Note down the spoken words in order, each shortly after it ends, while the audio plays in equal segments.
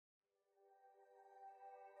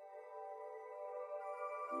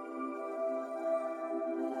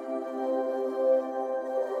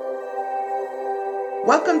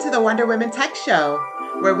Welcome to the Wonder Women Tech Show,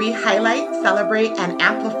 where we highlight, celebrate, and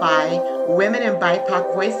amplify women and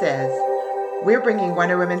BIPOC voices. We're bringing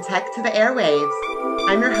Wonder Women Tech to the airwaves.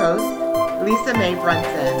 I'm your host, Lisa Mae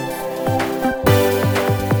Brunson.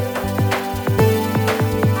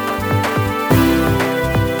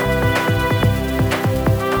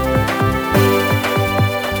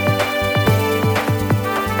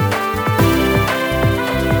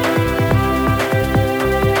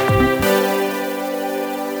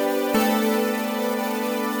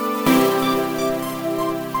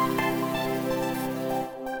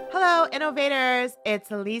 Hello, innovators.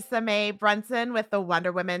 It's Lisa Mae Brunson with the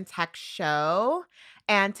Wonder Women Tech Show.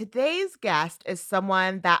 And today's guest is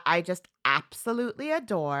someone that I just absolutely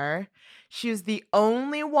adore. She's the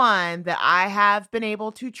only one that I have been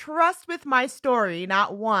able to trust with my story,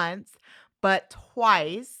 not once, but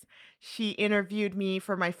twice. She interviewed me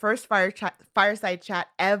for my first fireside chat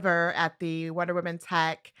ever at the Wonder Women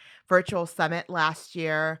Tech Virtual Summit last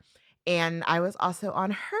year. And I was also on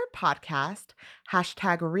her podcast,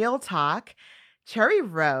 #Real Talk. Cherry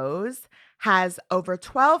Rose has over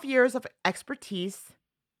 12 years of expertise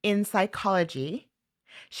in psychology.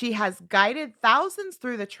 She has guided thousands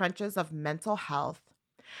through the trenches of mental health.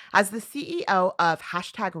 As the CEO of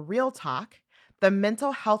 #Real Talk, the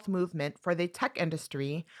mental health movement for the tech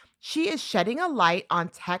industry, she is shedding a light on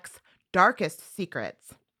tech's darkest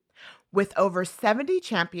secrets. With over 70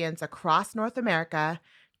 champions across North America,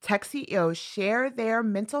 tech CEOs share their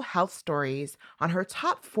mental health stories on her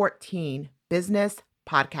top 14 business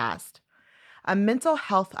podcast. A mental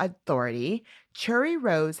health authority, Cherry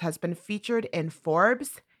Rose has been featured in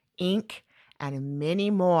Forbes, Inc., and many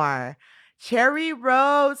more. Cherry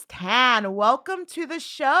Rose Tan, welcome to the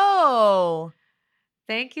show.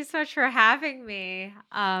 Thank you so much for having me.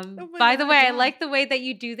 Oh my By the God, way, I yeah. like the way that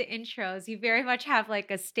you do the intros. You very much have like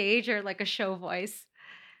a stage or like a show voice.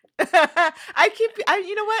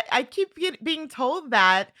 You know what? I keep being told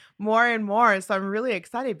that more and more. So I'm really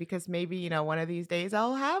excited because maybe, one of these days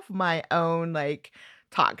I'll have my own like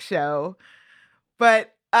talk show.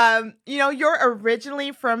 But, you're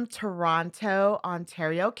originally from Toronto,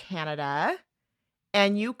 Ontario, Canada,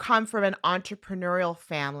 and you come from an entrepreneurial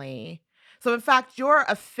family. So, in fact, you're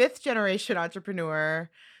a fifth generation entrepreneur.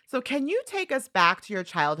 So, can you take us back to your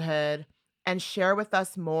childhood and share with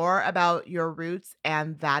us more about your roots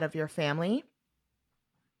and that of your family?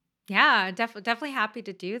 Yeah, definitely happy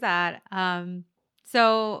to do that.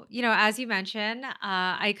 As you mentioned,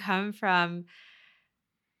 I come from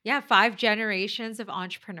five generations of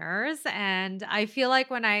entrepreneurs, and I feel like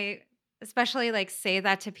when I especially like say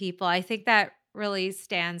that to people, I think that really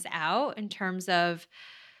stands out in terms of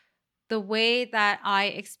the way that I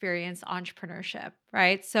experience entrepreneurship,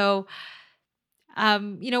 right? When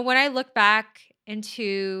I look back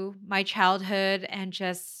into my childhood and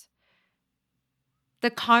just the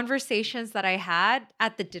conversations that I had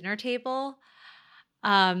at the dinner table,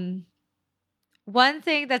 um, one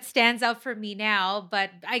thing that stands out for me now,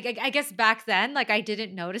 but I guess back then, like I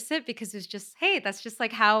didn't notice it because it's just, hey, that's just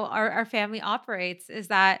like how our family operates, is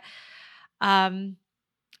that um,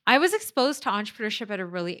 I was exposed to entrepreneurship at a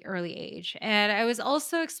really early age. And I was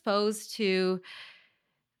also exposed to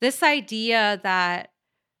this idea that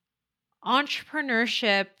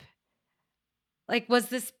entrepreneurship like was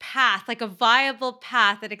this path, like a viable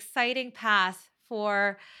path, an exciting path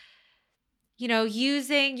for,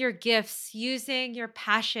 using your gifts, using your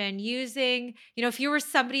passion, using, if you were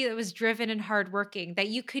somebody that was driven and hardworking, that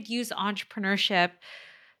you could use entrepreneurship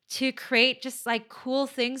to create just like cool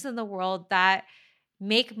things in the world that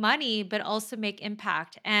make money, but also make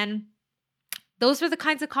impact. And those were the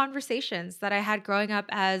kinds of conversations that I had growing up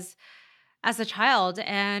as a child.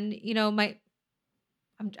 And,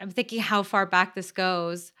 I'm thinking how far back this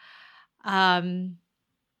goes. Um,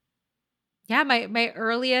 my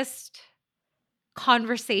earliest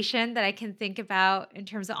conversation that I can think about in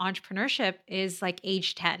terms of entrepreneurship is like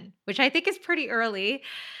age 10, which I think is pretty early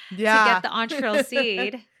to get Yeah. the entrepreneurial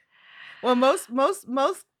seed. Well,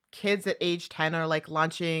 most kids at age 10 are like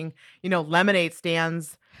launching, lemonade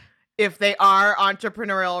stands if they are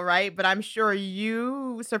entrepreneurial, right? But I'm sure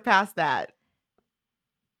you surpassed that.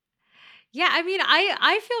 Yeah, I mean,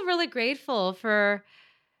 I feel really grateful for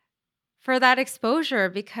that exposure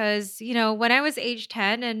because, when I was age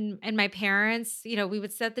 10 and my parents, we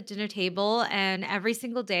would sit at the dinner table and every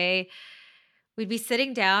single day we'd be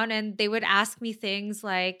sitting down and they would ask me things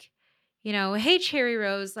like, hey Cherry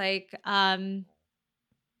Rose, like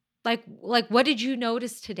what did you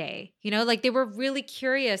notice today? Like they were really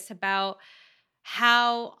curious about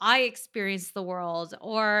how I experienced the world,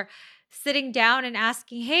 or sitting down and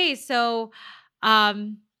asking, hey, so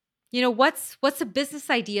um what's a business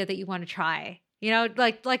idea that you wanna try?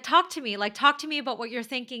 Like, talk to me about what you're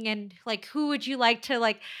thinking and, like, who would you like to,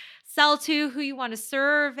 like, sell to, who you wanna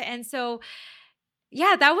serve, and so,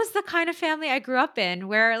 yeah, that was the kind of family I grew up in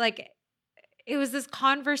where, like, it was this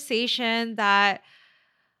conversation that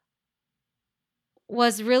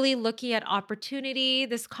was really looking at opportunity,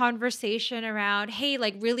 this conversation around, "Hey,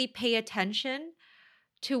 like, really pay attention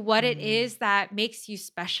to what it Mm. is that makes you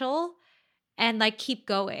special and, like, keep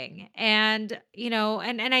going." And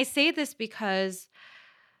I say this because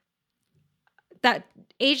that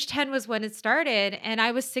age 10 was when it started, and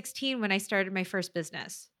I was 16 when I started my first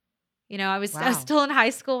business. I was Wow. still in high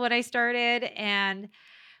school when I started, and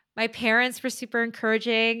my parents were super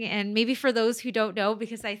encouraging, and maybe for those who don't know,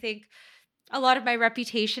 because I think a lot of my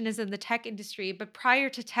reputation is in the tech industry, but prior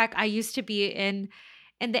to tech, I used to be in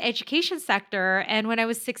the education sector, and when I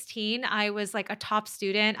was 16, I was, like, a top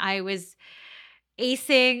student. I was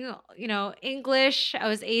acing, English, I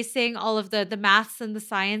was acing all of the maths and the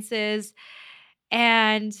sciences,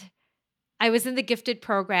 and I was in the gifted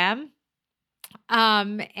program.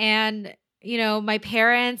 My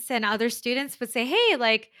parents and other students would say, "Hey,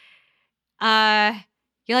 like, uh,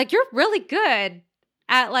 you're really good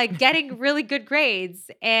at, like, getting really good grades,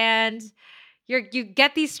 and you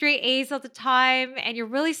get these straight A's all the time, and you're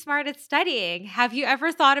really smart at studying. Have you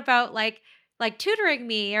ever thought about, like, tutoring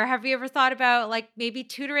me, or have you ever thought about, like, maybe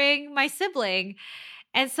tutoring my sibling?"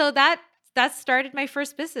 And so that started my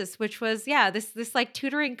first business, which was, yeah, this, like,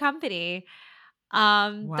 tutoring company,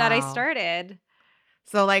 that I Wow. started.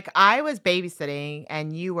 So, like, I was babysitting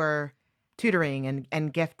and you were tutoring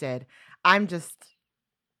and gifted. I'm just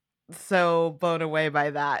so blown away by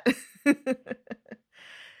that.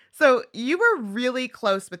 So, you were really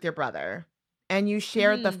close with your brother, and you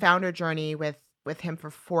shared the Mhm. founder journey with him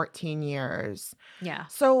for 14 years. Yeah.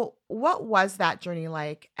 So, what was that journey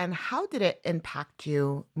like, and how did it impact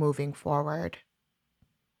you moving forward?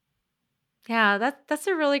 Yeah, that's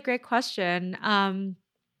a really great question.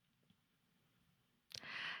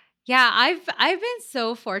 Yeah, I've been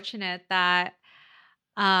so fortunate that,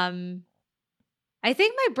 um, I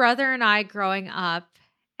think my brother and I growing up,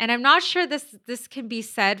 and I'm not sure this can be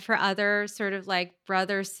said for other sort of like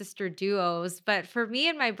brother sister duos, but for me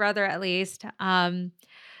and my brother at least,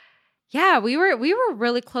 yeah, we were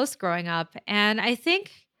really close growing up, and I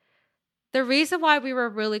think the reason why we were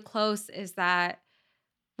really close is that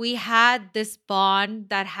we had this bond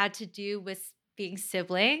that had to do with being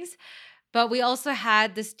siblings, but we also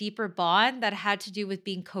had this deeper bond that had to do with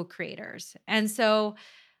being co-creators. And so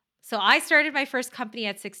I started my first company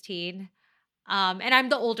at 16, and I'm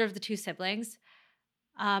the older of the two siblings.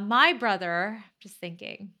 My brother, just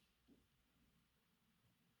thinking.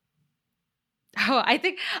 Oh, I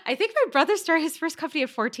think my brother started his first company at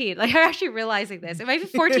 14. Like, I'm actually realizing this. It might be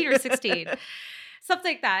 14 or 16.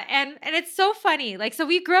 Something like that. And it's so funny. Like, so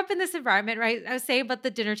we grew up in this environment, right? I was saying about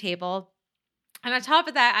the dinner table. And on top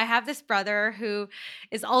of that, I have this brother who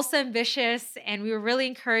is also ambitious, and we were really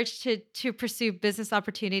encouraged to pursue business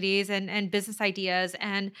opportunities and business ideas.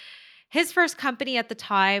 And his first company at the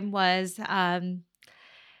time was,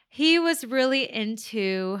 he was really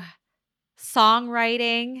into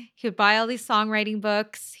songwriting. He would buy all these songwriting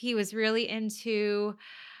books. He was really into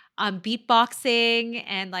beatboxing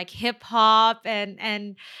and like hip hop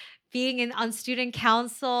and being on student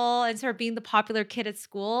council and sort of being the popular kid at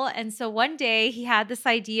school. And so one day he had this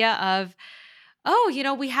idea of,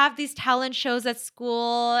 oh, we have these talent shows at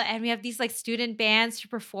school, and we have these like student bands to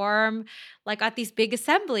perform like at these big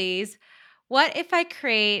assemblies. What if I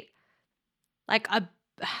create like a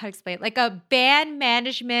how to explain it? Like a band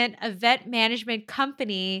management, event management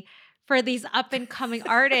company for these up and coming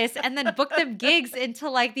artists, and then book them gigs into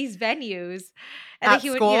like these venues. And then At he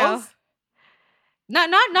would, schools?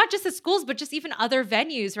 not just at schools, but just even other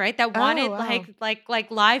venues, right? That Oh, wanted wow.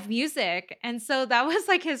 like live music. And so that was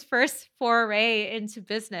like his first foray into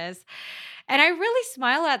business. And I really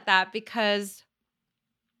smile at that because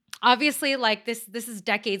obviously like this is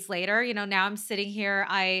decades later. Now I'm sitting here,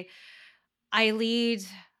 I lead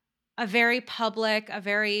a very public, a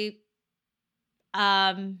very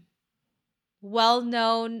um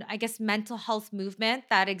well-known, I guess, mental health movement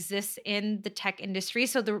that exists in the tech industry.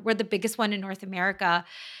 So we're the biggest one in North America.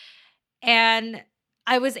 And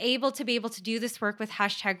I was able to do this work with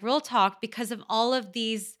hashtag Real Talk because of all of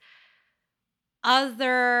these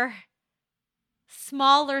other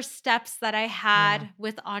smaller steps that I Yeah. had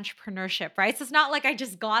with entrepreneurship, right? So it's not like I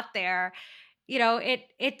just got there.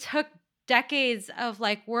 It took decades of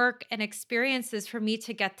like work and experiences for me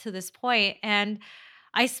to get to this point. And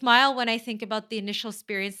I smile when I think about the initial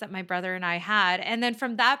experience that my brother and I had. And then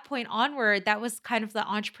from that point onward, that was kind of the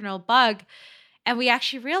entrepreneurial bug. And we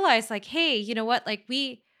actually realized like, hey, you know what? Like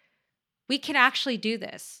we can actually do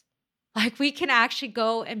this. Like we can actually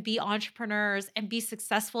go and be entrepreneurs and be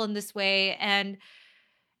successful in this way and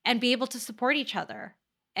be able to support each other.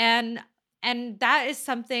 And and that is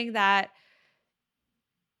something that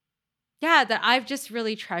yeah, that I've just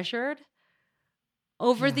really treasured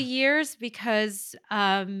over the Yeah. years because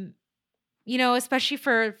especially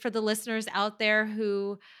for the listeners out there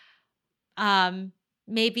who um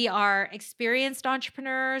maybe are experienced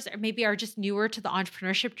entrepreneurs or maybe are just newer to the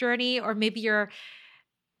entrepreneurship journey or maybe you're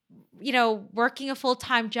working a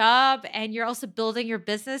full-time job and you're also building your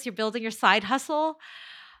business, you're building your side hustle.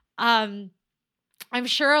 Um I'm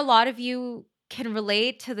sure a lot of you can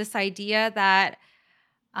relate to this idea that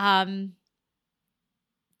um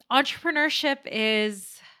entrepreneurship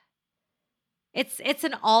is it's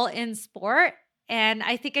an all-in sport, and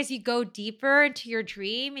I think as you go deeper into your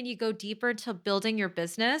dream and you go deeper into building your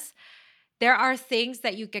business, there are things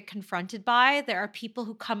that you get confronted by. There are people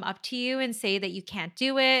who come up to you and say that you can't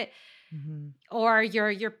do it, Mhm. or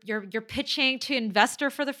you're pitching to investor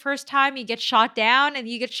for the first time, you get shot down and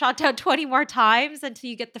you get shot down 20 more times until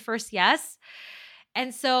you get the first yes.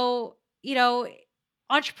 And so,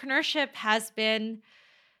 entrepreneurship has been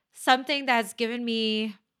something that's given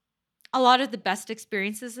me a lot of the best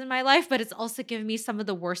experiences in my life, but it's also given me some of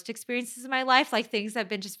the worst experiences in my life, like things that have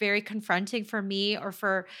been just very confronting for me or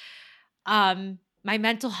for my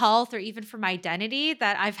mental health or even for my identity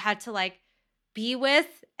that I've had to like be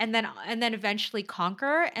with and then eventually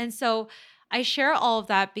conquer. And so I share all of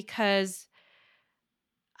that because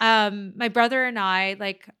my brother and I,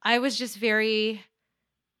 like I was just very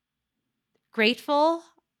grateful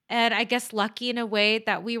and I guess lucky in a way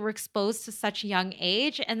that we were exposed to such a young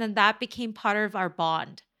age and then that became part of our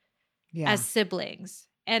bond as Yeah. siblings.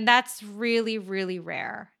 And that's really, really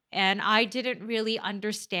rare. And I didn't really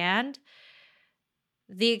understand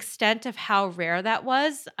the extent of how rare that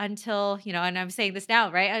was until, and I'm saying this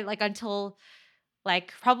now, right? Until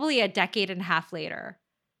like probably a decade and a half later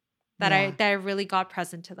that I Yeah. that I really got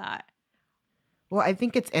present to that. Well, I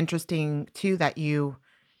think it's interesting too that you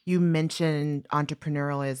mentioned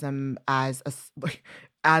entrepreneurialism as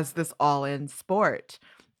as this all-in sport.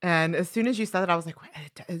 And as soon as you said that, I was like, "What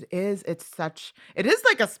it is, it is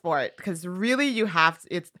like a sport because really you have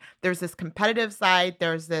it's there's this competitive side,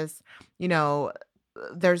 you know,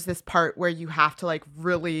 there's this part where you have to like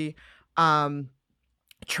really um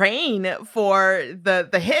train for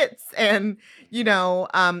the hits and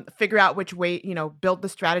figure out which way, build the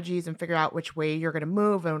strategies and figure out which way you're going to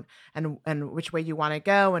move and which way you want to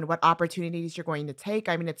go and what opportunities you're going to take.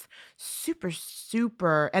 I mean, it's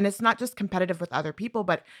super, and it's not just competitive with other people,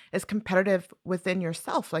 but it's competitive within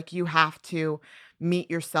yourself. Like you have to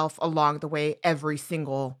meet yourself along the way every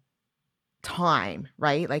single time,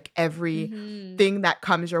 right? Like Mhm. everything that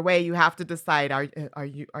comes your way, you have to decide, are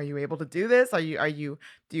you able to do this? Do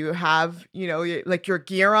you have, like your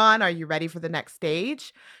gear on? Are you ready for the next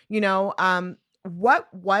stage?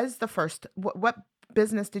 What was the first what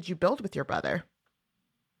business did you build with your brother?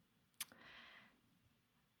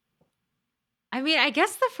 I mean, I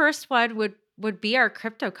guess the first one would be our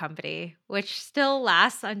crypto company, which still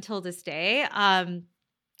lasts until this day.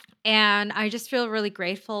 And I just feel really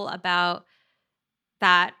grateful about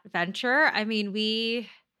that venture. I mean,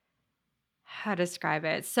 how to describe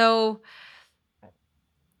it? So,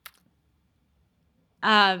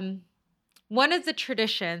 um, one of the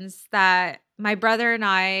traditions that my brother and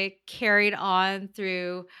I carried on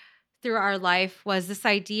through our life was this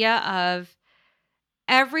idea of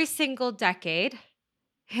every single decade,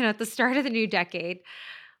 at the start of the new decade,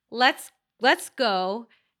 let's let's go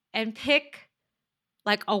and pick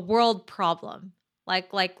like a world problem.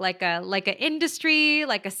 Like a industry,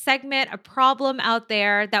 like a segment, a problem out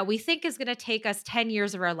there that we think is going to take us 10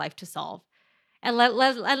 years of our life to solve. And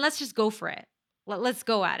let's just go for it. Let's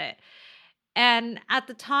go at it. And at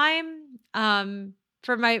the time,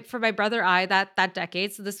 for my brother I that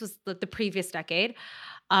decade, so this was the previous decade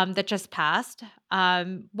that just passed.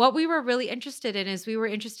 What we were really interested in is we were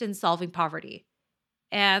interested in solving poverty,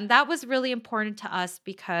 and that was really important to us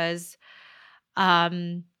because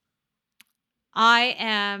um, I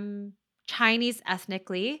am Chinese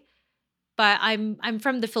ethnically, but I'm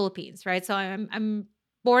from the Philippines, right? So I'm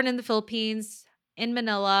born in the Philippines in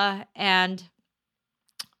Manila, and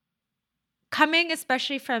coming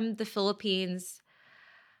especially from the Philippines,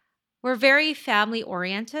 we're very family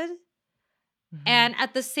oriented Mhm. and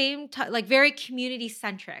at the same time like very community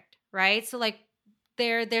centric, right? So like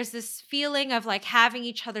there's this feeling of like having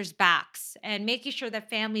each other's backs and making sure that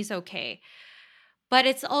family's okay. But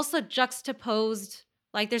it's also juxtaposed,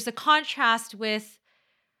 like there's a contrast with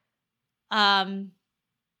um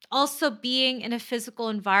also being in a physical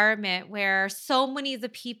environment where so many of the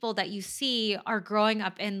people that you see are growing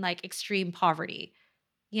up in like extreme poverty.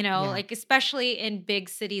 Yeah. Like especially in big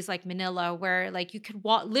cities like Manila where like you could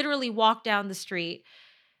literally walk down the street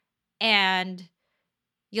and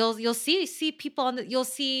you'll see people you'll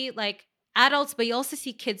see like adults, but you also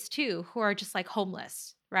see kids too who are just like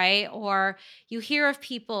homeless, right? Or you hear of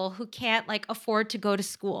people who can't like afford to go to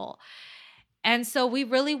school. And so we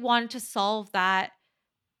really wanted to solve that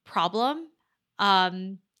problem,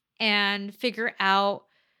 um and figure out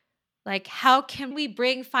like how can we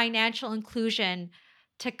bring financial inclusion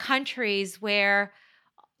to countries where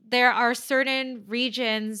there are certain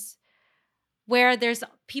regions where there's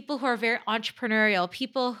people who are very entrepreneurial,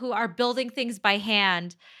 people who are building things by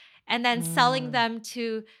hand and then selling Mm. them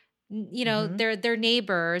to Mhm. their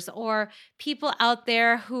neighbors, or people out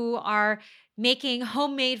there who are making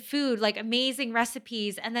homemade food, like amazing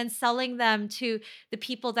recipes, and then selling them to the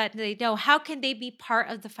people that they know. How can they be part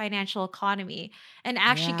of the financial economy and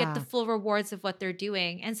actually get the Yeah. full rewards of what they're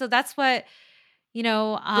doing? And so that's what, my brother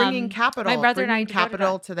and I Bringing devoted on.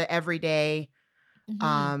 capital to the everyday Mhm.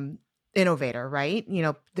 um innovator, right?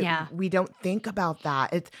 That Yeah. we don't think about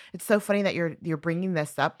that. It's so funny that you're bringing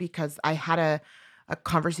this up because I had a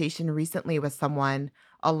conversation recently with someone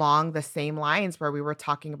along the same lines where we were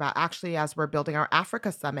talking about, actually, as we're building our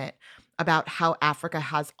Africa summit, about how Africa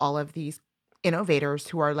has all of these innovators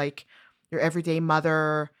who are like your everyday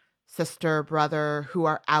mother, sister, brother, who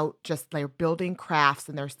are out just like building crafts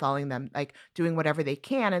and they're selling them, like doing whatever they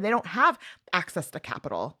can, and they don't have access to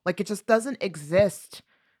capital. Like, it just doesn't exist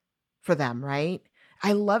for them, right?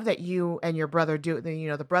 I love that you and your brother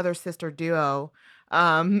the brother sister duo,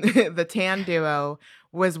 the tan duo,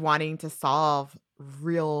 was wanting to solve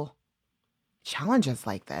real challenges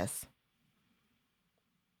like this.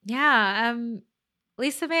 Yeah,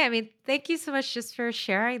 Lisa May, I mean, thank you so much just for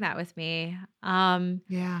sharing that with me.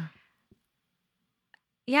 Yeah.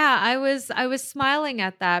 Yeah, I was smiling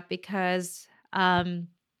at that because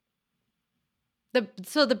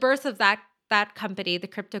the birth of that company, the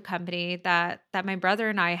crypto company that my brother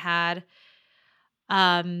and I had,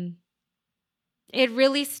 um it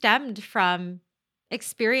really stemmed from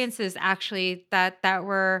experiences actually that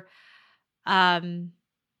were how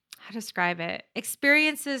to describe it?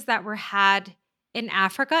 Experiences that were had in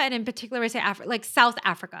Africa, and in particular I say Africa, like South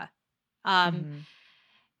Africa. Um Mhm.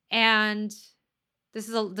 and this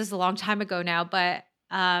is a long time ago now, but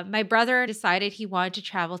my brother decided he wanted to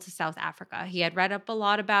travel to South Africa. He had read up a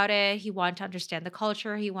lot about it. He wanted to understand the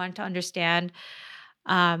culture. He wanted to understand,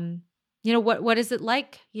 um, what is it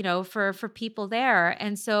like, for people there.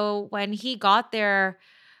 And so when he got there,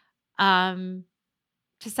 um,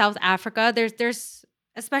 to South Africa, there's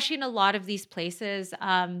especially in a lot of these places,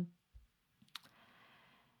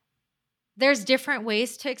 there's different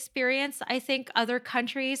ways to experience, I think, other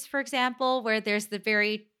countries, for example, where there's the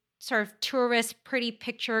very sort of tourist, pretty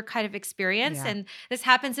picture kind of experience. Yeah. And this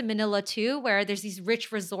happens in Manila too, where there's these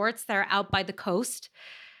rich resorts that are out by the coast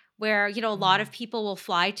where, a lot of Mm. people will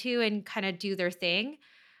fly to and kind of do their thing.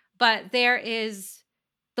 But there is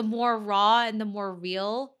the more raw and the more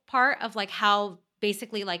real part of like how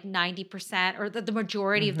basically like 90% or the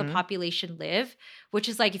majority of the Mhm. population live, which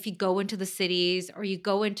is like if you go into the cities or you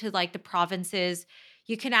go into like the provinces,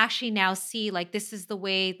 you can actually now see like this is the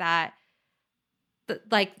way that the,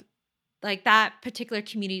 like that particular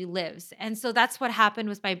community lives. And so that's what happened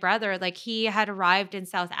with my brother. Like he had arrived in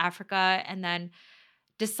South Africa and then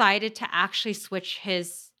decided to actually switch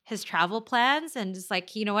his travel plans and just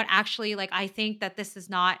like, you know what, actually, like I think that this is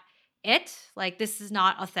not it. Like this is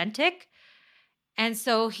not authentic. And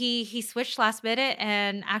so he switched last minute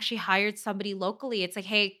and actually hired somebody locally. It's like,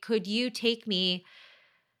 "Hey, could you take me,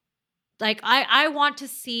 like I want to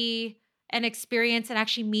see and experience and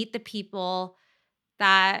actually meet the people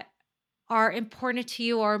that are important to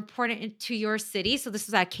you or to your city." So this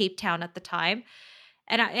was at Cape Town at the time.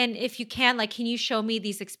 And if you can, like, can you show me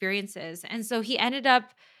these experiences? And so he ended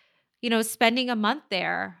up, spending a month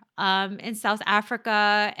there, in South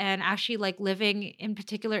Africa and actually like living in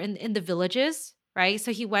particular in the villages, right?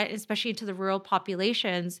 So he went especially into the rural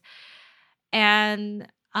populations. And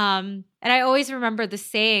I always remember the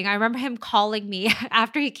saying. I remember him calling me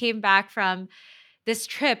after he came back from this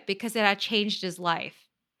trip because it had changed his life.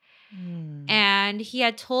 Mm. And he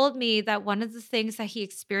had told me that one of the things that he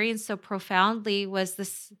experienced so profoundly was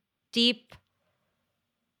this deep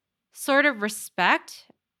sort of respect,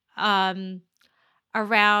 um,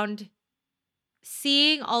 around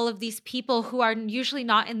seeing all of these people who are usually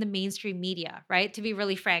not in the mainstream media, right? To be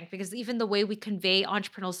really frank, because even the way we convey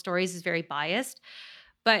entrepreneurial stories is very biased.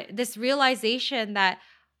 But this realization that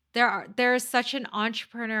there is such an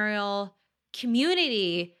entrepreneurial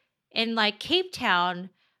community in like Cape Town,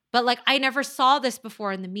 but like I never saw this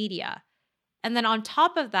before in the media. And then on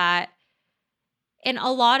top of that, in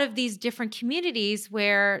a lot of these different communities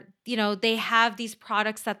where, they have these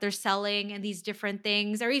products that they're selling and these different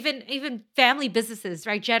things, or even family businesses,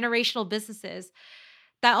 right? Generational businesses,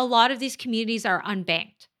 that a lot of these communities are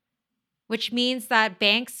unbanked, which means that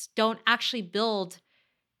banks don't actually build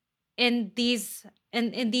in these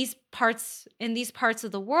parts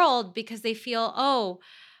of the world because they feel,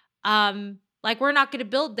 like we're not going to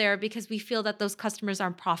build there because we feel that those customers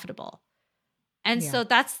aren't profitable. And Yeah. so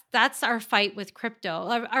that's our fight with crypto.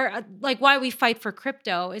 Like why we fight for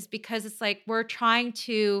crypto is because it's like we're trying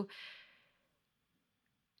to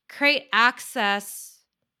create access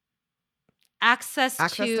Access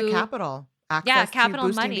to to, capital, yeah, access to capital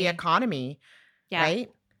boosting the money. economy, Yeah.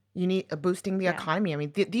 right? You need boosting the Yeah. economy. I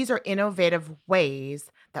mean, these are innovative ways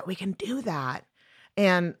that we can do that.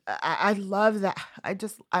 And I love that.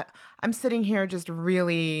 I'm sitting here just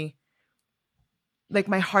really like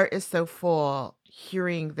my heart is so full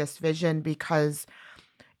hearing this vision because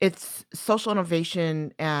it's social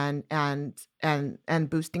innovation and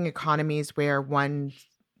boosting economies where one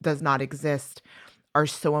does not exist are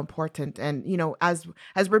so important. And as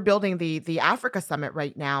we're building the Africa summit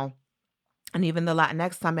right now, and even the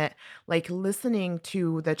Latinx summit, like listening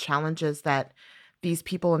to the challenges that these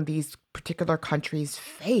people in these particular countries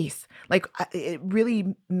face, like it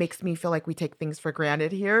really makes me feel like we take things for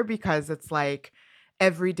granted here because it's like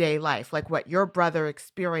everyday life, like what your brother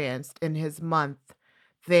experienced in his month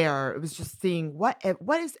there. It was just seeing what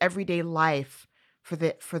is everyday life for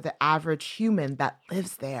the average human that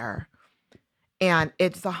lives there, and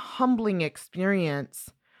it's a humbling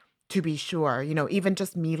experience to be sure. Even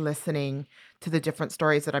just me listening to the different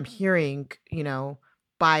stories that I'm hearing,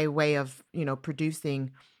 by way of,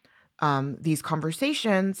 producing these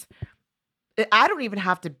conversations, I don't even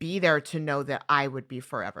have to be there to know that I would be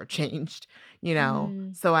forever changed, you know?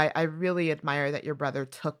 Mm, So I really admire that your brother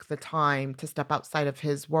took the time to step outside of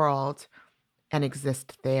his world and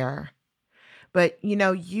exist there. But,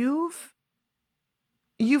 you've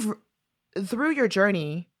through your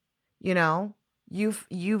journey, you know,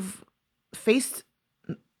 you've faced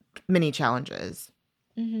many challenges.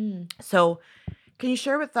 mhm, So, can you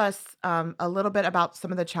share with us a little bit about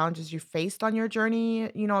some of the challenges you faced on your journey,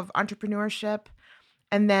 of entrepreneurship?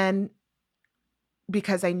 And then,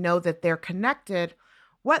 because I know that they're connected,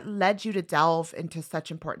 what led you to delve into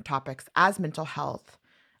such important topics as mental health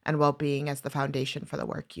and well being as the foundation for the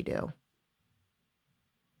work you do?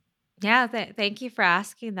 yeah, thank you for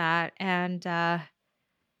asking that. And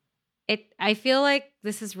I feel like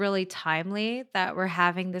this is really timely that we're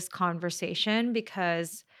having this conversation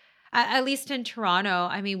because at least in Toronto,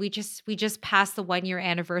 I mean, we just passed the 1 year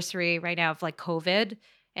anniversary right now of like COVID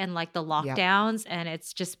and like the Yep. lockdowns, and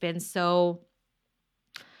it's just been so,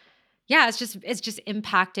 yeah, it's just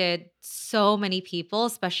impacted so many people,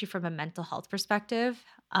 especially from a mental health perspective.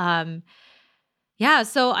 Um yeah,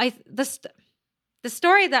 so the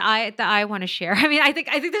story that I want to share. I mean, I think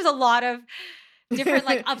there's a lot of different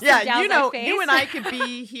like ups Yeah, and downs I you face. and I could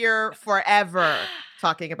be here forever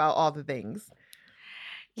talking about all the things.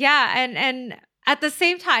 Yeah, and at the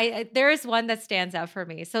same time, there is one that stands out for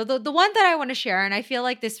me. So the one that I want to share, and I feel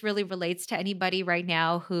like this really relates to anybody right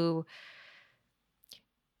now who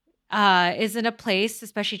is in a place,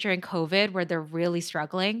 especially during COVID, where they're really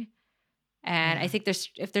struggling. And I Yeah. think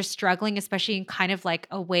if they're struggling, especially in kind of like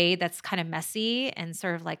a way that's kind of messy and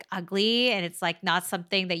sort of like ugly, and it's like not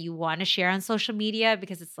something that you want to share on social media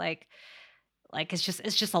because it's like it's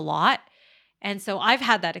just a lot. And so I've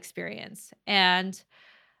had that experience. And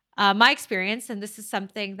my experience, and this is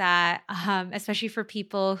something that, especially for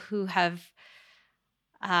people who have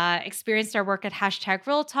experienced our work at hashtag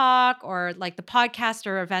Real Talk or like the podcast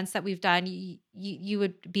or events that we've done, you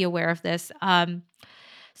would be aware of this.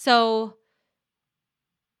 So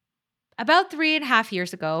about 3.5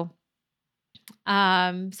 years ago,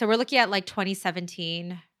 so we're looking at like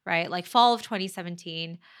 2017, right? Like fall of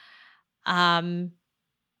 2017. Um,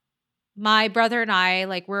 my brother and I,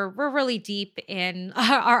 like, we're really deep in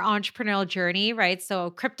our entrepreneurial journey, right?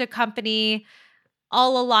 So crypto company,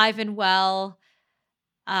 all alive and well.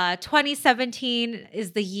 2017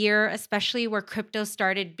 is the year, especially where crypto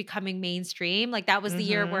started becoming mainstream. Like that was the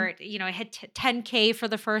year where Mhm. it hit 10K for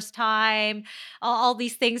the first time. All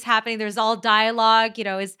these things happening. There's all dialogue.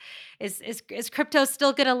 Is crypto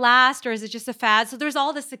still gonna last, or is it just a fad? So there's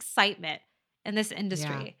all this excitement, in this Yeah.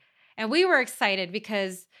 industry. And we were excited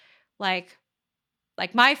because like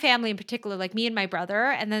my family in particular, like me and my brother,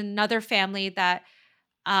 and then another family that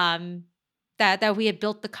um that we had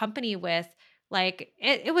built the company with, like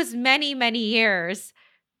it was many, many years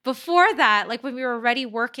before that, like when we were already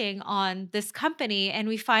working on this company and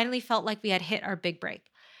we finally felt like we had hit our big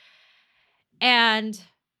break. And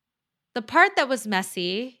the part that was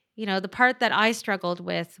messy, the part that I struggled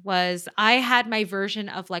with was I had my version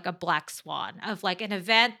of like a black swan, of like an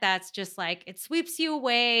event that's just like it sweeps you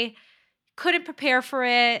away, couldn't prepare for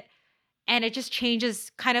it, and it just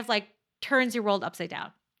changes, kind of like turns your world upside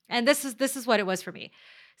down. And this is what it was for me.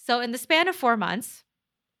 So in the span of 4 months,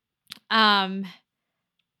 um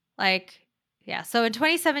like yeah, so in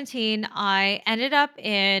 2017 I ended up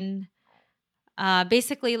in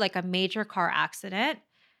basically like a major car accident.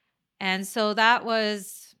 And so that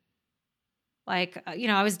was like,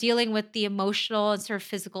 I was dealing with the emotional and sort of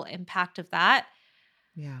physical impact of that.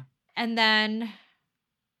 Yeah. And then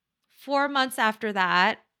 4 months after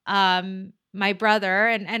that, my brother,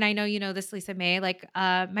 and I know you know this, Lisa May, like,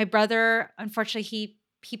 my brother, unfortunately,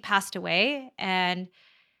 he passed away, and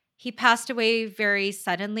he passed away very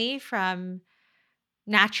suddenly from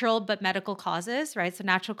natural but medical causes, right? So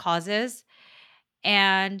natural causes,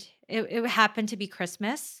 and it happened to be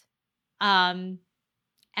Christmas. Um,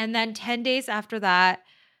 and then 10 days after that,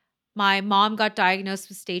 my mom got diagnosed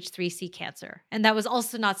with stage 3C cancer, and that was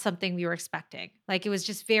also not something we were expecting. Like, it was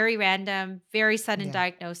just very random, very sudden Yeah.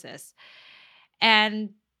 diagnosis.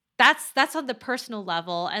 And that's on the personal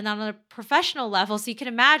level, and on a professional level, so you can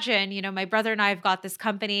imagine, my brother and I have got this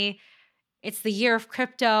company. It's the year of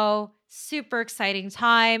crypto, super exciting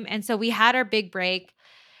time, and so we had our big break,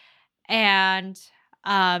 and,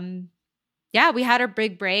 um, yeah, we had our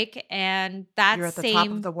big break, and that You're at the top of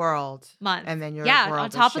same the world, month, and then your yeah, on world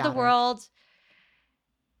is top of the shattered. world.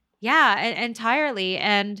 Yeah, entirely,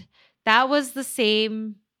 and that was the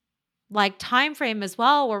same, like, time frame as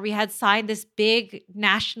well, where we had signed this big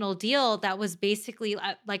national deal that was basically,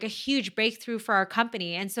 like, a huge breakthrough for our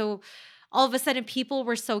company. And so all of a sudden people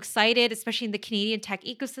were so excited, especially in the Canadian tech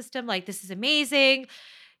ecosystem, like, "This is amazing,"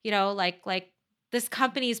 like, "This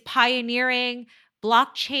company is pioneering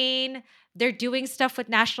blockchain. They're doing stuff with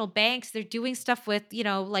national banks. They're doing stuff with,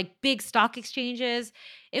 like, big stock exchanges."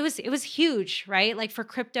 It was huge, right? Like, for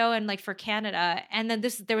crypto and, like, for Canada. And then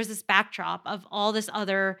there was this backdrop of all this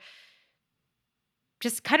other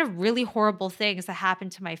just kind of really horrible things that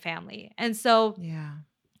happened to my family. And so, Yeah.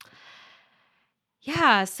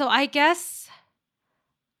 yeah, so I guess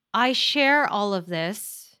I share all of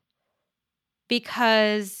this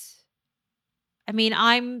because, I mean,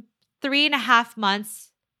 I'm 3.5 months.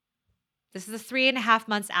 This is the 3.5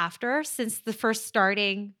 months after since the first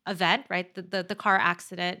starting event, right? The car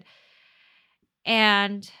accident.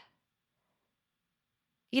 And,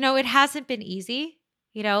 it hasn't been easy.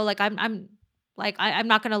 Like I'm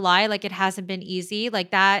not gonna lie, like it hasn't been easy.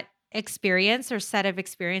 Like that experience or set of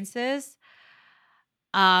experiences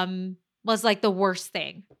was like the worst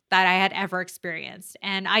thing that I had ever experienced.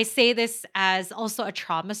 And I say this as also a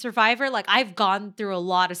trauma survivor. Like I've gone through a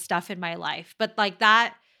lot of stuff in my life, but like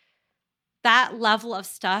that level of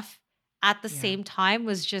stuff at the Yeah. same time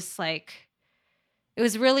was just like it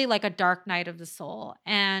was really like a dark night of the soul.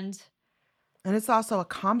 And And it's also a yeah.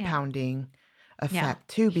 compounding Yeah. effect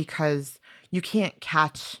too, because you can't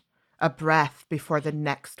catch a breath before the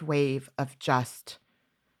next wave of just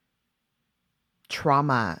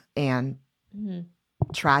trauma and Mhm.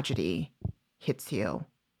 tragedy hits you,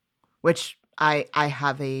 which I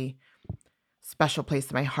have a special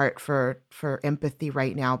place in my heart for empathy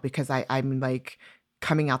right now because I'm like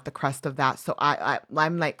coming out the crust of that. So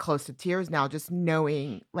I'm like close to tears now just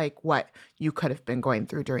knowing like what you could have been going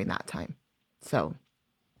through during that time. So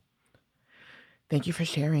thank you for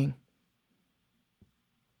sharing.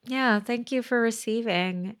 Yeah, thank you for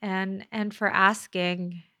receiving and for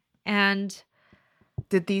asking. And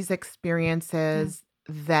Did these yeah. experiences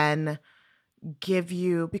then give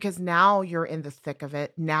you, because now you're in the thick of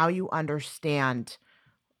it, now you understand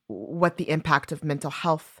what the impact of mental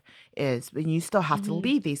health is, but you still have to Mhm.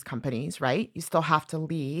 lead these companies, right? You still have to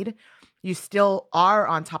lead. You still are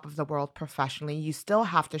on top of the world professionally. You still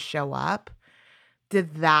have to show up.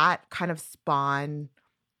 Did that kind of spawn,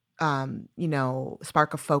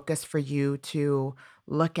 spark a focus for you to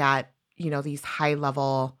look at, these high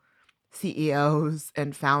level CEOs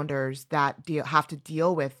and founders that have to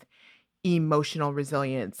deal with emotional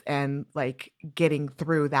resilience and like getting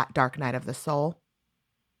through that dark night of the soul?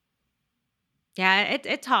 Yeah,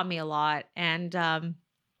 it taught me a lot. And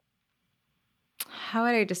how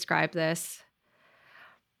would I describe this?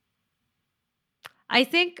 I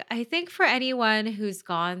think for anyone who's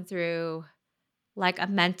gone through like a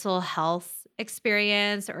mental health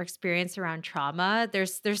experience or experience around trauma,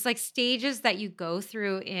 there's like stages that you go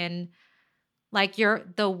through in like your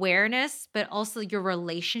the awareness, but also your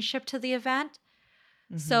relationship to the event.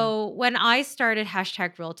 Mhm. So when I started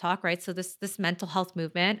hashtag Real Talk, right? So this mental health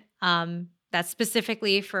movement, that's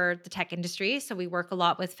specifically for the tech industry. So we work a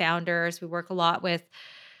lot with founders, we work a lot with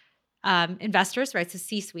investors, right? So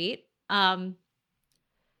C-suite.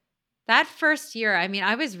 That first year, I mean,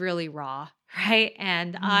 I was really raw, right?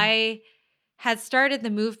 And Mhm. I had started the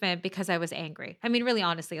movement because I was angry. I mean, really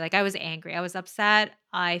honestly, like I was angry. I was upset.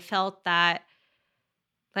 I felt that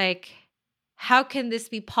like how can this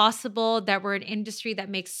be possible that we're an industry that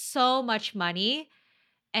makes so much money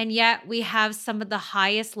and yet we have some of the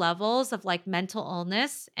highest levels of like mental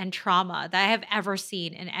illness and trauma that I have ever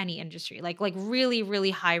seen in any industry. Like really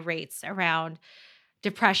really high rates around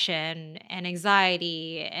depression and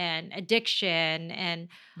anxiety and addiction and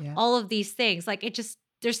Yeah. all of these things. Like it just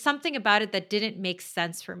there's something about it that didn't make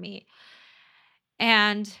sense for me.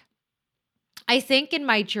 And I think in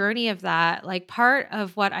my journey of that, like part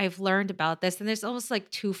of what I've learned about this, and there's almost like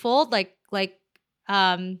twofold,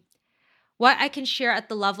 um what I can share at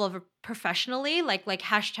the level of a professionally, like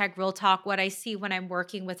hashtag real talk, what I see when I'm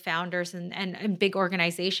working with founders and big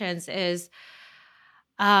organizations is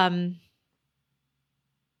um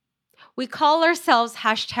we call ourselves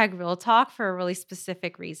hashtag real talk for a really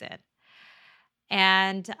specific reason.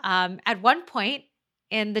 And at one point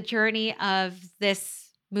in the journey of this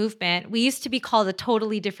movement, we used to be called a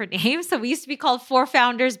totally different name. So we used to be called For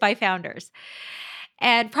Founders by Founders.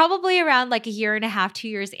 And probably around like a year and a half, 2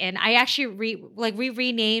 years in, I actually we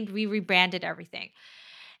renamed, we rebranded everything.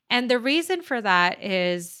 And the reason for that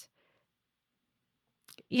is,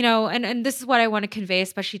 and this is what I want to convey,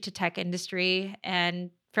 especially to tech industry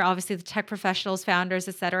and for obviously the tech professionals, founders,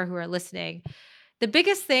 et cetera, who are listening. The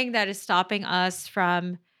biggest thing that is stopping us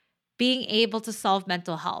from being able to solve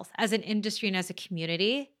mental health as an industry and as a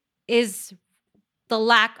community is the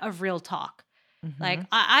lack of real talk. Like Mhm.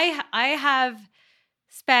 I have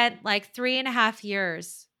spent like 3.5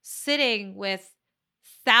 years sitting with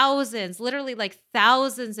thousands, literally like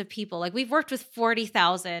thousands of people. Like we've worked with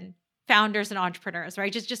 40,000 founders and entrepreneurs,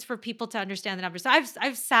 right? Just for people to understand the numbers. So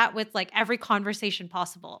I've sat with like every conversation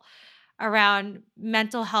possible around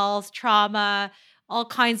mental health, trauma, all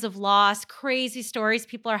kinds of loss, crazy stories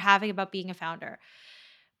people are having about being a founder.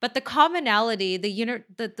 But the commonality,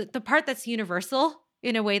 the part that's universal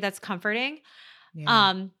in a way that's comforting, Yeah.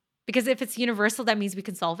 um, because if it's universal, that means we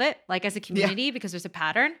can solve it, like as a Yeah. community, because there's a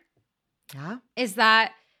pattern, Yeah. is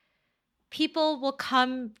that people will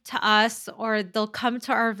come to us or they'll come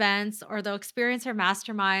to our events or they'll experience our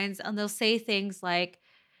masterminds and they'll say things like,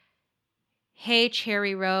 "Hey,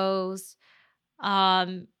 Cherry Rose,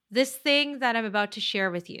 this thing that I'm about to share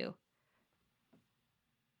with you,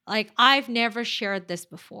 like I've never shared this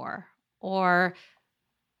before." Or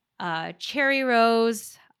Cherry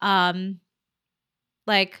Rose,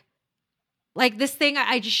 like this thing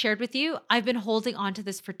I just shared with you, I've been holding on to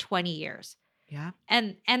this for 20 years. Yeah.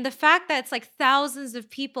 And the fact that it's like thousands of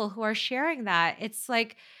people who are sharing that, it's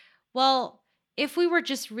like, well, if we were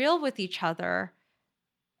just real with each other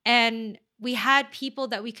and we had people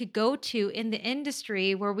that we could go to in the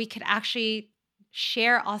industry where we could actually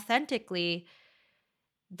share authentically,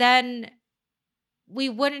 then we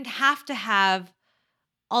wouldn't have to have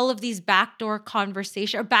all of these backdoor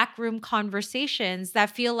conversation or backroom conversations that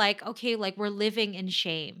feel like, okay, like we're living in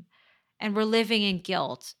shame and we're living in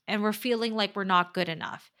guilt and we're feeling like we're not good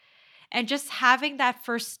enough. And just having that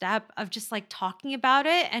first step of just like talking about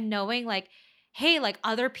it and knowing like, hey, like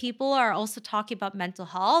other people are also talking about mental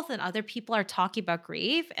health and other people are talking about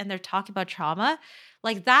grief and they're talking about trauma.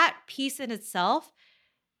 Like that piece in itself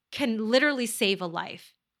can literally save a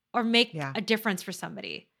life or make Yeah. a difference for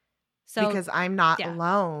somebody. So, Because I'm not yeah.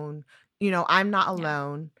 alone. I'm not Yeah.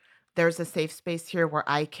 alone. There's a safe space here where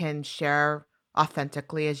I can share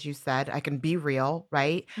authentically, as you said. I can be real,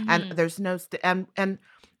 right? And Mhm. there's no and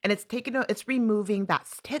it's removing that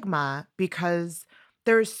stigma because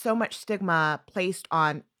there's so much stigma placed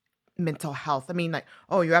on mental health. I mean, like,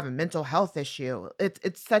 oh, you have a mental health issue.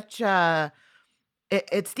 It's such a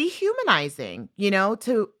it's dehumanizing,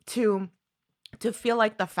 to feel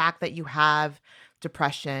like the fact that you have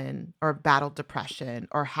depression or battle depression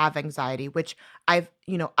or have anxiety, which I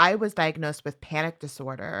was diagnosed with panic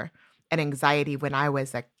disorder and anxiety when I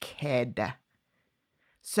was a kid.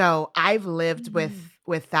 So I've lived Mhm.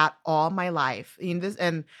 with that all my life. This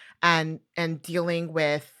and dealing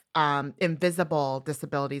with invisible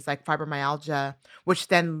disabilities like fibromyalgia, which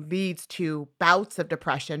then leads to bouts of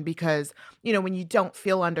depression because, when you don't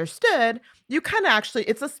feel understood, you kind of actually,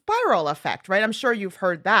 it's a spiral effect, right? I'm sure you've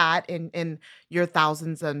heard that in your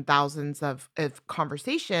thousands and thousands of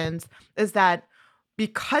conversations, is that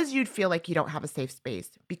because you'd feel like you don't have a safe space,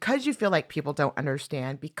 because you feel like people don't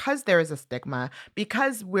understand, because there is a stigma,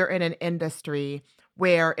 because we're in an industry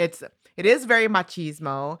where it is very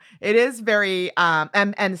machismo. It is very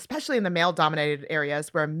and especially in the male dominated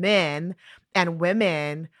areas where men and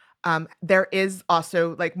women, there is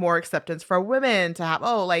also like more acceptance for women to have,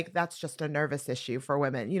 oh, like that's just a nervous issue for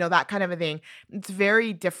women, that kind of a thing. It's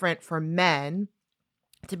very different for men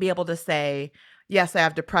to be able to say, yes, I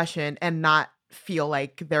have depression and not feel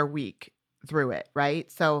like they're weak through it, right?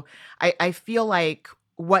 So I feel like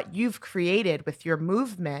what you've created with your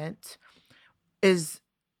movement is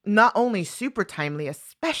not only super timely,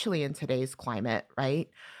 especially in today's climate, right?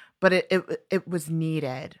 But it was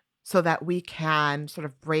needed so that we can sort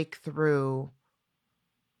of break through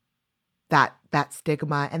that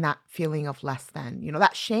stigma and that feeling of less than,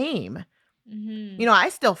 that shame. Mhm. I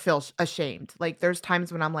still feel ashamed. Like there's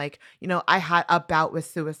times when I'm like, I had a bout with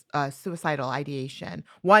suicidal ideation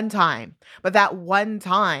one time, but that one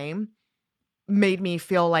time made me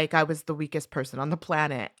feel like I was the weakest person on the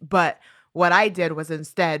planet. But what I did was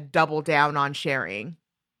instead double down on sharing,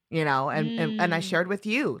 and I Mm. shared with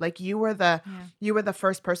you. Like Yeah. you were the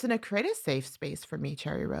first person to create a safe space for me,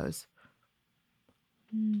 Cherry Rose.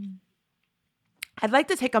 Mm. I'd like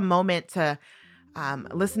to take a moment to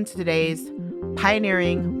listen to today's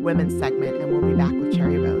Pioneering Women segment, and we'll be back with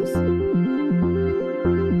Cherry Rose.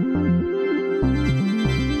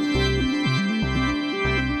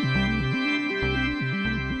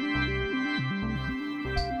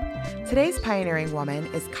 Today's pioneering woman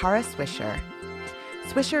is Kara Swisher.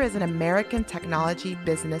 Swisher is an American technology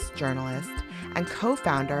business journalist and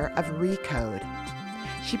co-founder of Recode.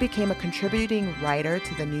 She became a contributing writer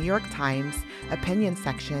to the New York Times opinion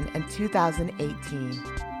section in 2018.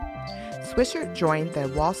 Swisher joined the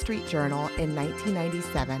Wall Street Journal in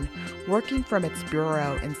 1997, working from its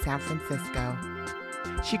bureau in San Francisco.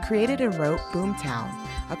 She created and wrote Boomtown,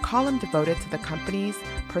 a column devoted to the companies,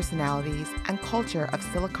 personalities, and culture of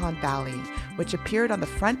Silicon Valley, which appeared on the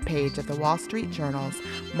front page of the Wall Street Journal's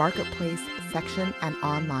Marketplace section and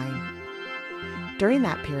online. During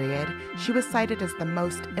that period, she was cited as the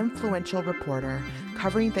most influential reporter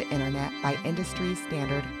covering the internet by Industry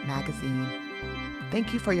Standard magazine.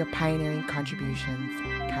 Thank you for your pioneering contributions,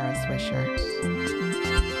 Kara Swisher.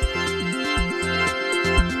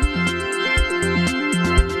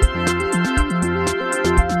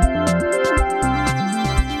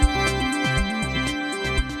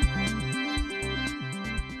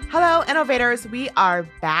 Hello, innovators. We are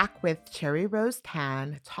back with Cherry Rose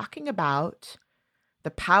Tan talking about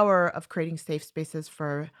the power of creating safe spaces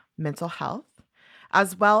for mental health,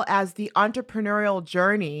 as well as the entrepreneurial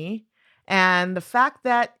journey and the fact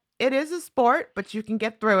that it is a sport, but you can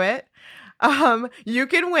get through it. You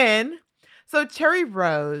can win. So, Cherry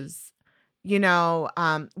Rose,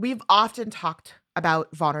 we've often talked about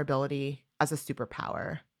vulnerability as a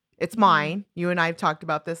superpower. It's Mhm. mine. You and I have talked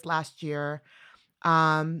about this last year.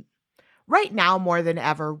 Um, right now, more than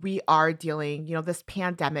ever, we are dealing, this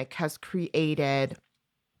pandemic has created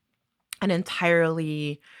an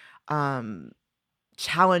entirely um,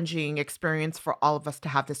 challenging experience for all of us to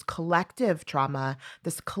have this collective trauma,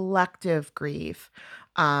 this collective grief.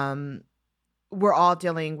 Um, we're all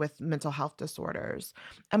dealing with mental health disorders,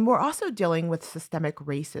 and we're also dealing with systemic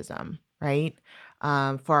racism, right?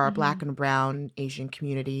 For our Black Mhm. and Brown Asian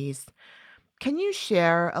communities. Can you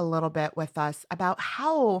share a little bit with us about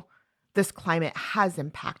how this climate has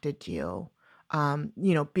impacted you?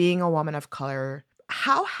 Being a woman of color,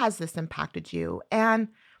 how has this impacted you? And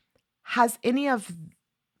has any of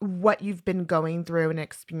what you've been going through and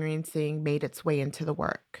experiencing made its way into the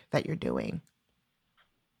work that you're doing?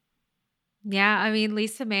 Yeah, I mean,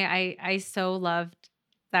 Lisa May, I so loved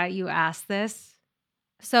that you asked this.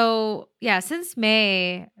 So, yeah, since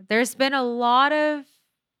May, there's been a lot of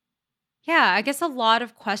yeah, I guess a lot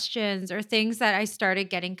of questions or things that I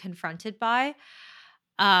started getting confronted by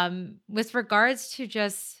with regards to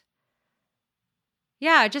just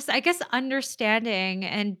yeah, just I guess understanding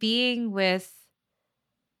and being with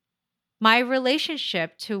my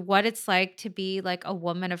relationship to what it's like to be like a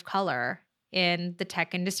woman of color in the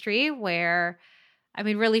tech industry where I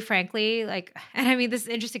mean, really frankly, like, and I mean, this is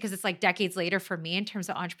interesting because it's like decades later for me in terms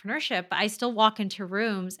of entrepreneurship, but I still walk into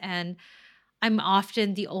rooms and I'm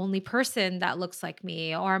often the only person that looks like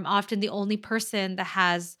me, or I'm often the only person that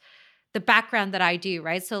has the background that I do,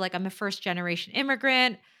 right? So, like, I'm a first generation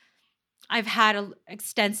immigrant. I've had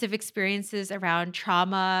extensive experiences around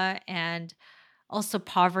trauma and also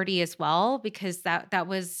poverty as well, because that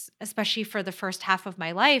was, especially for the first half of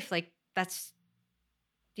my life, like that's,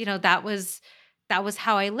 that was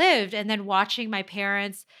how I lived. And then watching my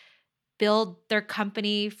parents build their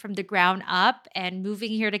company from the ground up and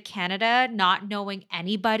moving here to Canada, not knowing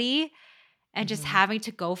anybody and just Mhm. having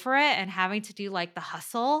to go for it and having to do like the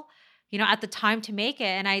hustle, at the time to make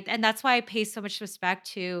it. And that's why I pay so much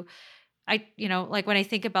respect to, like when I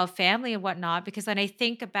think about family and whatnot, because when I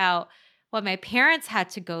think about what my parents had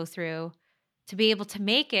to go through to be able to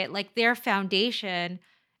make it, like their foundation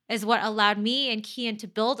is what allowed me and Kian to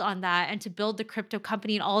build on that and to build the crypto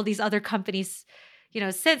company and all these other companies,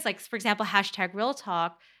 since, like, for example, hashtag real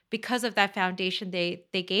talk, because of that foundation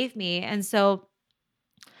they gave me. And so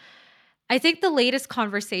I think the latest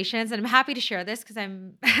conversations, and I'm happy to share this because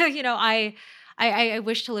I'm, I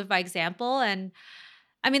wish to live by example. And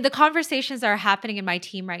I mean, the conversations that are happening in my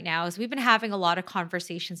team right now is we've been having a lot of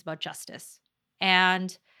conversations about justice.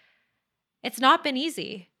 And it's not been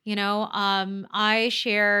easy. I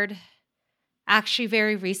shared actually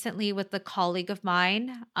very recently with a colleague of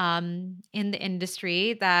mine in the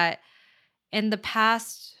industry that in the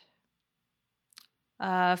past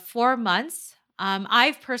 4 months,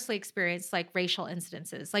 I've personally experienced like racial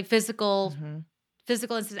incidences, like Mhm.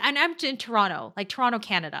 physical incidents. And I'm in Toronto, like Toronto,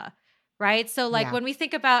 Canada. Right. So, like, Yeah. when we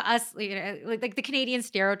think about us, like the Canadian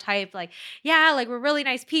stereotype, like, yeah, like we're really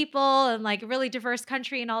nice people and like a really diverse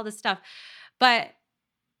country and all this stuff. But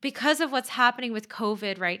because of what's happening with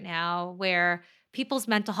COVID right now, where people's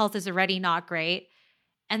mental health is already not great.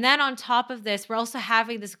 And then on top of this, we're also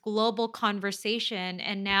having this global conversation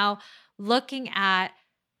and now looking at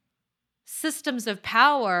systems of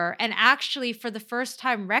power and actually for the first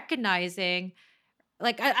time recognizing,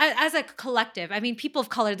 like, as a collective. I mean, people of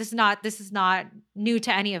color, this is not new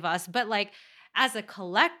to any of us, but like as a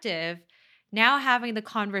collective, now having the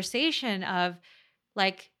conversation of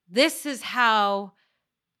like,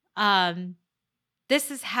 um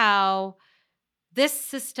this is how this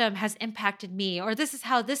system has impacted me, or this is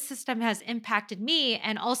how this system has impacted me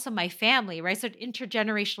and also my family, right? So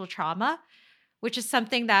intergenerational trauma, which is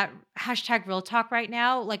something that hashtag real talk right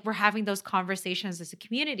now, like we're having those conversations as a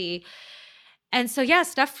community. And so yeah,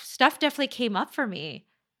 stuff definitely came up for me,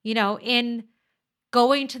 in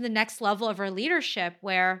going to the next level of our leadership,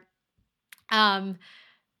 where um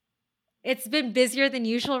it's been busier than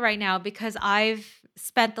usual right now because I've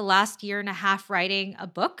spent the last year and a half writing a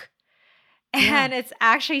book. Yeah. And it's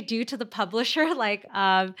actually due to the publisher like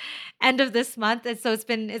end of this month. And so it's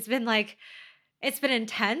been like, it's been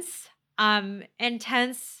intense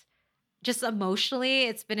just emotionally.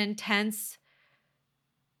 It's been intense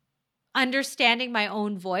understanding my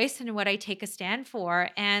own voice and what I take a stand for.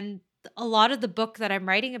 And a lot of the book that I'm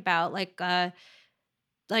writing about,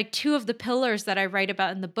 like two of the pillars that I write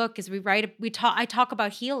about in the book is I talk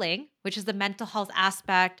about healing, which is the mental health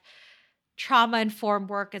aspect, trauma informed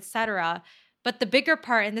work, etc. But the bigger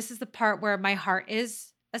part, and this is the part where my heart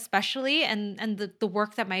is especially, and the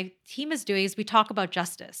work that my team is doing, is we talk about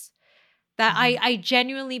justice. That I Mhm. I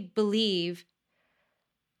genuinely believe,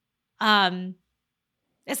 um,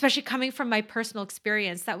 especially coming from my personal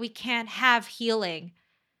experience, that we can't have healing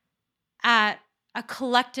at a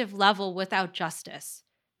collective level without justice.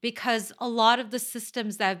 Because a lot of the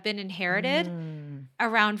systems that have been inherited Mm.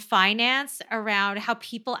 around finance, around how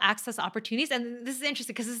people access opportunities, and this is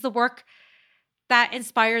interesting because this is the work that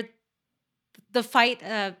inspired the fight,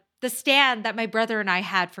 the stand that my brother and I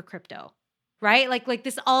had for crypto, right? Like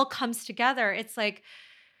this all comes together. It's like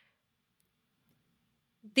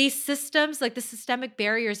these systems, like the systemic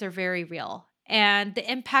barriers are very real. And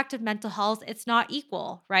the impact of mental health, it's not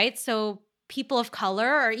equal, right? So people of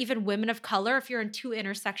color or even women of color, if you're in two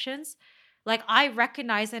intersections, like I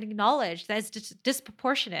recognize and acknowledge that it's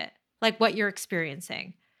disproportionate, like what you're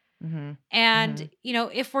experiencing. Mhm. And, Mhm.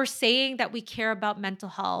 if we're saying that we care about mental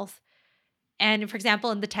health, and for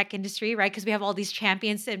example, in the tech industry, right? Because we have all these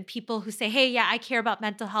champions and people who say, hey, yeah, I care about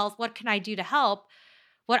mental health. What can I do to help?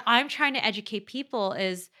 What I'm trying to educate people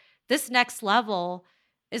is this next level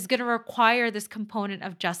is going to require this component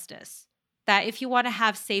of justice. That if you want to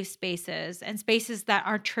have safe spaces and spaces that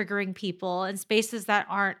aren't triggering people and spaces that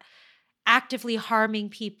aren't actively harming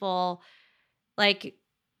people, like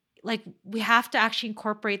like we have to actually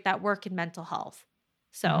incorporate that work in mental health.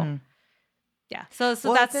 So, Mhm. yeah. So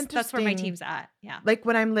Well, it's that's where my interesting, team's at. Yeah. like,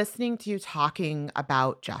 when I'm listening to you talking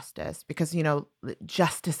about justice, because,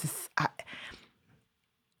 justice is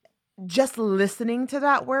just listening to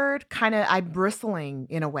that word, I'm bristling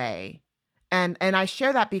in a way. And I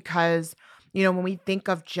share that because, when we think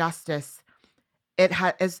of justice,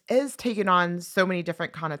 is taking on so many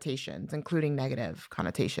different connotations, including negative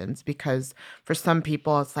connotations, because for some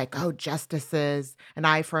people it's like, oh, justice is an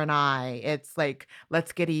eye for an eye. It's like,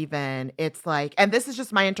 let's get even. It's like, and this is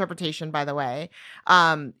just my interpretation, by the way.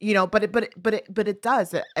 But it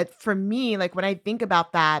does for me. Like when I think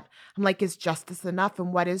about that, I'm like, is justice enough?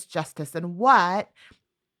 And what is justice? And what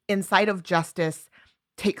inside of justice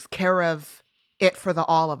takes care of it for the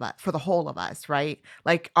all of us, for the whole of us, right?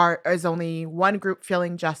 Like, are is only one group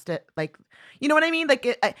feeling justice? Like, you know what I mean? Like,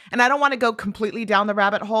 and I don't want to go completely down the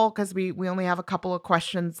rabbit hole because we only have a couple of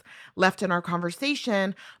questions left in our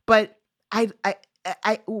conversation. But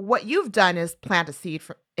what you've done is plant a seed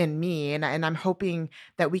in me, and I'm hoping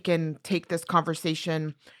that we can take this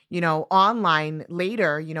conversation, online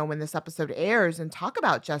later, when this episode airs, and talk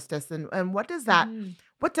about justice and Mhm. what does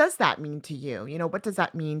that mean to you? What does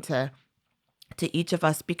that mean to each of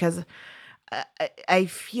us? Because I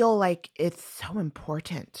feel like it's so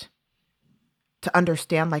important to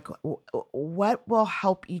understand, like, what will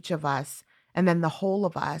help each of us and then the whole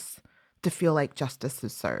of us to feel like justice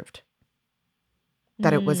is served,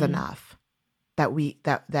 that it was Mm. enough, that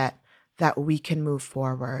we can move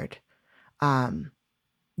forward. Um,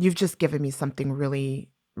 you've just given me something really,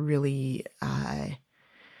 really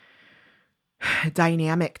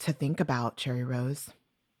dynamic to think about, Cherry Rose.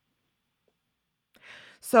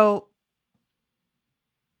 So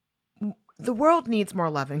the world needs more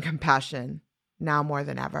love and compassion now more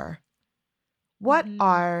than ever. What Mhm.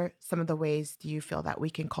 are some of the ways do you feel that we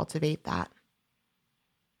can cultivate that?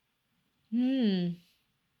 Hmm.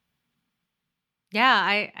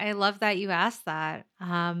 Yeah, I love that you asked that.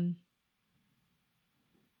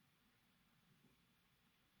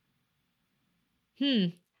 Hmm.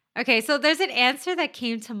 Okay, so there's an answer that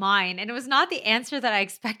came to mind, and it was not the answer that I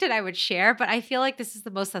expected I would share, but I feel like this is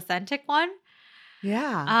the most authentic one.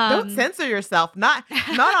 Yeah. Don't Um, censor yourself. Not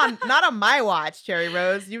on my watch, Cherry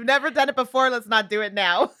Rose. You've never done it before. Let's not do it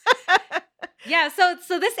now. yeah,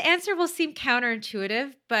 so this answer will seem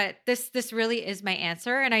counterintuitive, but this really is my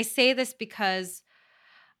answer, and I say this because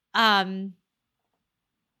um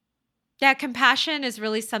yeah, compassion is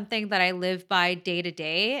really something that I live by day to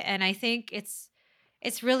day, and I think it's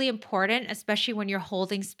really important, especially when you're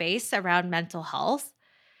holding space around mental health,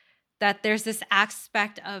 that there's this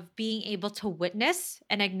aspect of being able to witness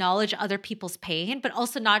and acknowledge other people's pain, but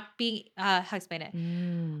also not being how to explain it?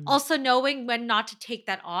 Mm, Also knowing when not to take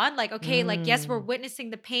that on. Like, okay, like yes, we're mm. witnessing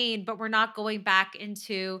the pain, but we're not going back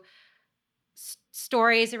into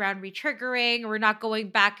stories around retriggering. We're not going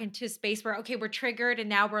back into space where okay, we're triggered and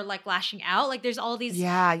now we're like lashing out. Like there's all these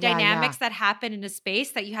Yeah, yeah, yeah. dynamics that happen in a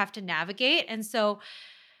space that you have to navigate. And so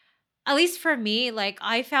at least for me, like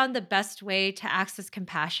I found the best way to access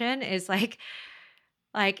compassion is like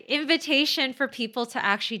invitation for people to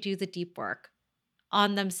actually do the deep work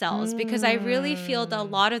on themselves because I really feel that a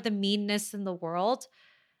Mm. lot of the meanness in the world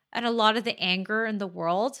and a lot of the anger in the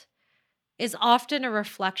world is often a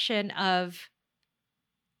reflection of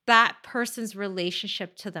that person's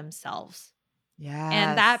relationship to themselves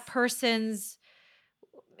and that Yes. person's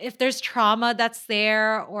if there's trauma that's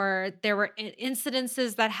there or there were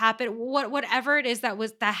incidences that happened whatever it is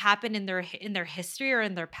that happened in their history or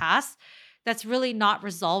in their past that's really not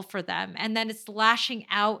resolved for them and then it's lashing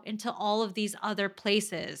out into all of these other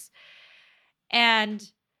places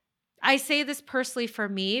and I say this personally for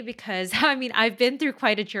me because I mean I've been through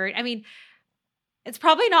quite a journey. I mean it's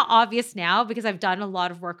probably not obvious now because I've done a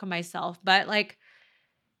lot of work on myself but like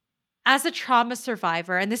as a trauma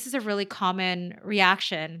survivor and this is a really common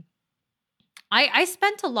reaction. I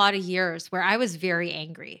spent a lot of years where I was very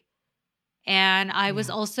angry and I was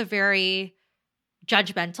Yeah. also very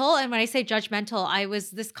judgmental. And when I say judgmental, I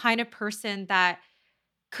was this kind of person that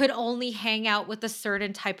could only hang out with a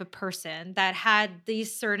certain type of person that had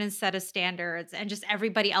these certain set of standards and just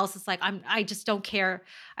everybody else is like I just don't care.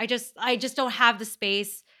 I just don't have the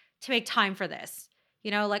space to make time for this.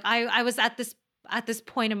 Like I was at this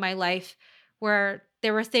point in my life where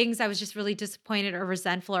there were things I was just really disappointed or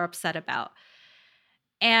resentful or upset about.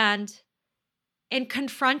 And in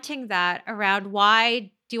confronting that around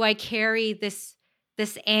why do I carry this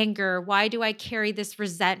anger? Why do I carry this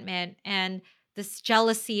resentment and this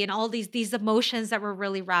jealousy and all these emotions that were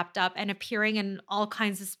really wrapped up and appearing in all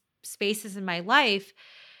kinds of spaces in my life?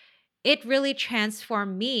 It really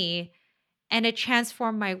transformed me and it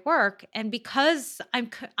transformed my work and because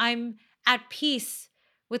I'm at peace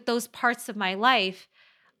with those parts of my life,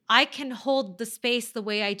 I can hold the space the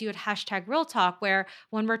way I do at hashtag real talk, where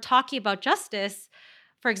when we're talking about justice,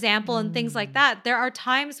 for example, and things like Mm. that, there are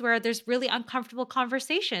times where there's really uncomfortable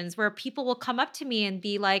conversations where people will come up to me and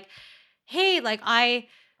be like, hey, like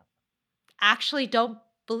actually don't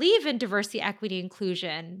believe in diversity, equity,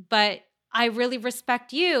 inclusion, but I really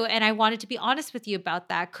respect you and I wanted to be honest with you about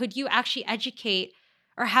that. Could you actually educate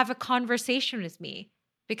or have a conversation with me?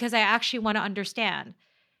 Because I actually want to understand.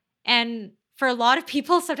 And for a lot of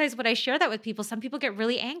people, sometimes when I share that with people, some people get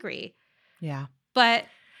really angry. Yeah. But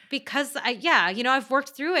because I've worked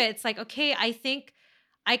through it, it's like, okay, I think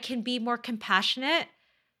I can be more compassionate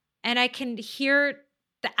and I can hear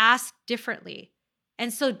the ask differently.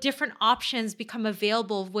 And so different options become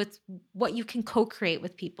available with what you can co-create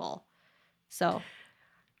with people. So,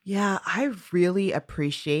 Yeah, I really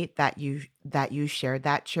appreciate that you shared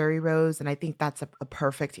that, Cherry Rose, and I think that's a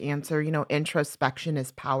perfect answer. Introspection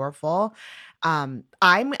is powerful. I'm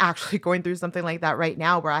actually going through something like that right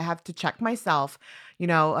now where I have to check myself.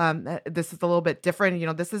 This is a little bit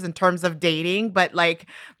different. This is in terms of dating, but like,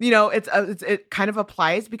 it kind of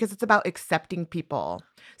applies because it's about accepting people.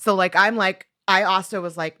 So like I also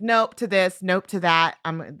was like, nope to this, nope to that.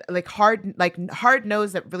 I'm like hard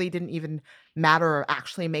knows that really didn't even matter or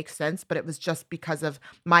actually make sense, but it was just because of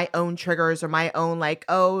my own triggers or my own like,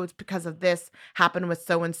 oh, it's because of this happened with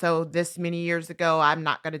so and so this many years ago. I'm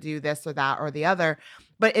not going to do this or that or the other.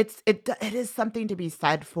 But it is something to be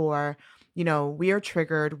said for, we are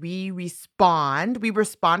triggered, we respond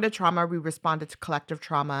to trauma, we respond to collective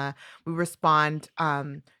trauma, we respond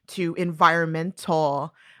to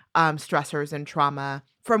environmental stressors and trauma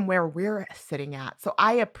from where we're sitting at. So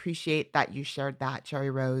I appreciate that you shared that, Cherry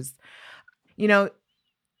Rose. You know,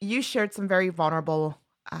 you shared some very vulnerable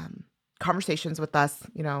conversations with us,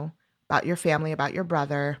 about your family, about your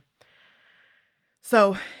brother.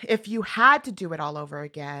 So, if you had to do it all over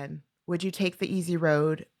again, would you take the easy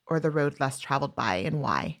road or the road less traveled by, and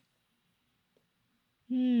why?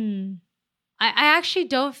 hmm. I actually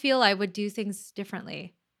don't feel I would do things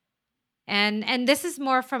differently. And this is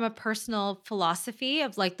more from a personal philosophy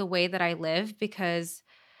of like the way that I live because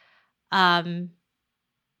um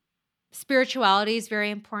spirituality is very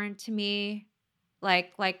important to me.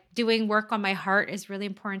 Like doing work on my heart is really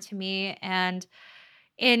important to me. And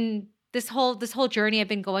in this whole journey I've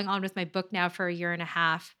been going on with my book now for a year and a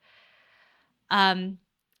half. Um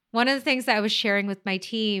one of the things that I was sharing with my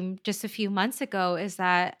team just a few months ago is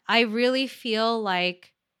that I really feel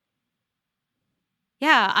like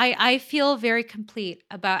I feel very complete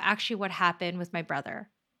about actually what happened with my brother.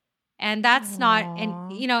 And that's not and Aw.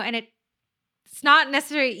 you know and it's not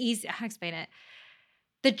necessarily easy. How to explain it?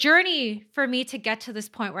 The journey for me to get to this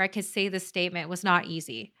point where I could say this statement was not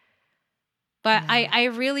easy. But I Yeah. I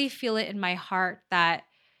really feel it in my heart that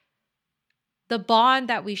the bond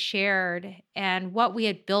that we shared and what we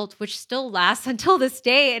had built, which still lasts until this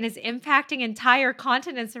day and is impacting entire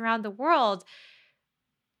continents around the world,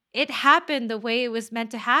 it happened the way it was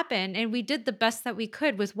meant to happen. And we did the best that we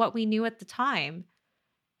could with what we knew at the time.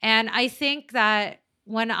 And I think that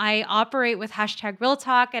when I operate with hashtag real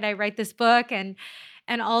talk and I write this book and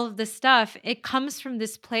all of this stuff, it comes from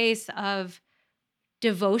this place of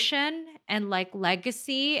devotion and like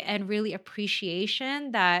legacy and really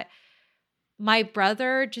appreciation that my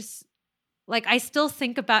brother just like I still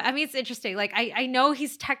think about. I mean, it's interesting. Like I know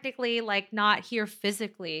he's technically like not here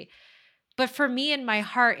physically, but for me in my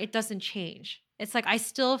heart, it doesn't change. It's like I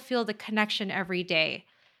still feel the connection every day.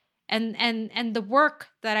 And the work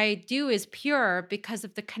that I do is pure because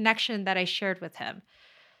of the connection that I shared with him.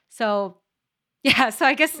 So, yeah, so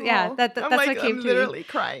I guess Oh, I'm that's like what came I'm to me. literally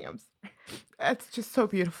crying. That's just so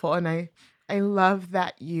beautiful, and I love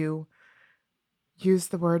that you use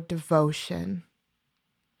the word devotion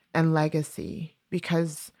and legacy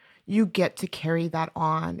because you get to carry that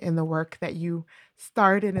on in the work that you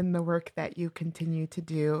started in the work that you continue to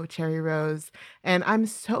do, Cherry Rose. And I'm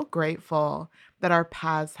so grateful that our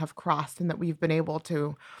paths have crossed and that we've been able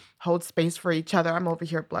to hold space for each other. I'm over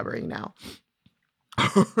here blubbering now.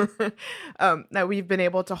 That we've been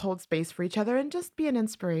able to hold space for each other and just be an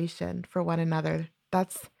inspiration for one another.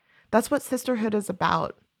 That's what sisterhood is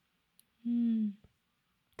about. Mm,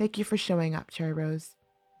 Thank you for showing up, Cherry Rose.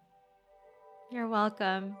 you're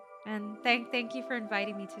welcome. And thank you for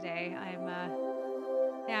inviting me today.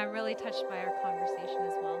 I'm really touched by our conversation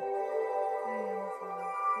as well. I am as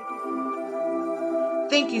well. Thank you so much for being here.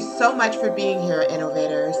 Thank you so much for being here,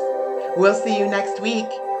 innovators. We'll see you next week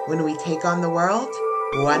when we take on the world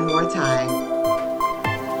one more time.